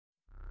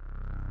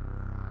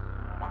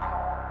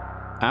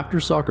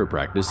After soccer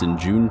practice in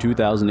June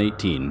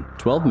 2018,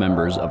 12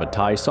 members of a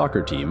Thai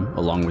soccer team,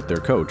 along with their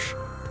coach,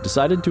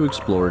 decided to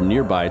explore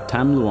nearby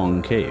Tam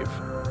Luang Cave,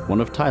 one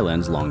of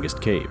Thailand's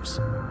longest caves.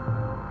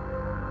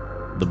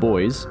 The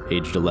boys,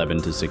 aged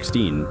 11 to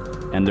 16,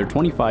 and their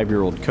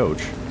 25-year-old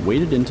coach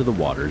waded into the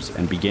waters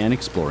and began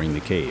exploring the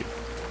cave.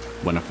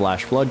 When a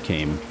flash flood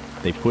came,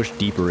 they pushed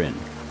deeper in,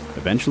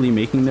 eventually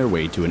making their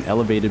way to an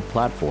elevated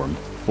platform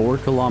 4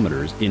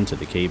 kilometers into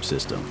the cave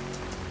system.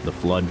 The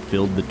flood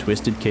filled the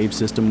twisted cave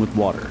system with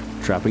water,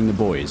 trapping the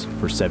boys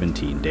for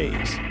 17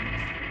 days.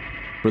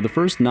 For the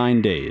first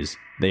 9 days,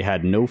 they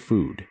had no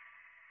food.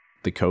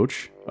 The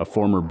coach, a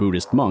former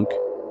Buddhist monk,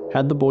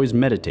 had the boys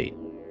meditate,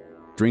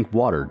 drink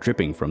water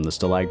dripping from the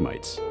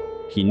stalagmites.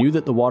 He knew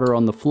that the water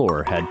on the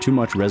floor had too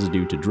much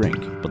residue to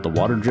drink, but the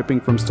water dripping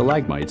from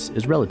stalagmites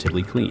is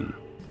relatively clean.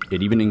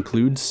 It even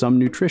includes some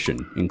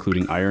nutrition,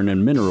 including iron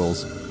and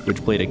minerals,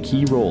 which played a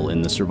key role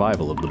in the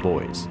survival of the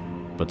boys.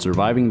 But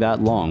surviving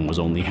that long was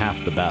only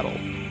half the battle.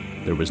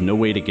 There was no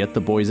way to get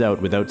the boys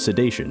out without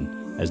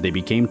sedation, as they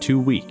became too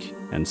weak,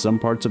 and some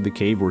parts of the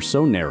cave were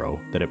so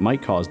narrow that it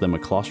might cause them a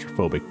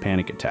claustrophobic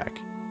panic attack.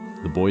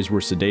 The boys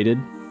were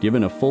sedated,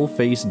 given a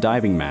full-face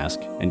diving mask,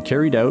 and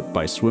carried out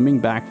by swimming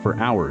back for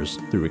hours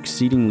through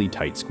exceedingly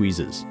tight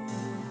squeezes.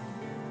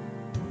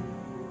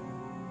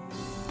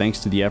 Thanks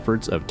to the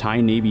efforts of Thai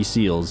Navy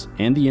SEALs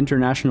and the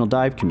international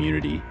dive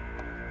community,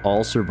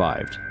 all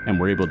survived and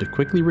were able to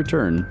quickly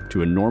return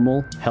to a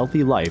normal,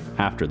 healthy life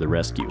after the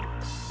rescue.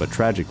 But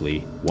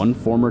tragically, one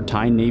former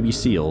Thai Navy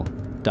SEAL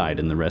died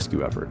in the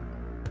rescue effort.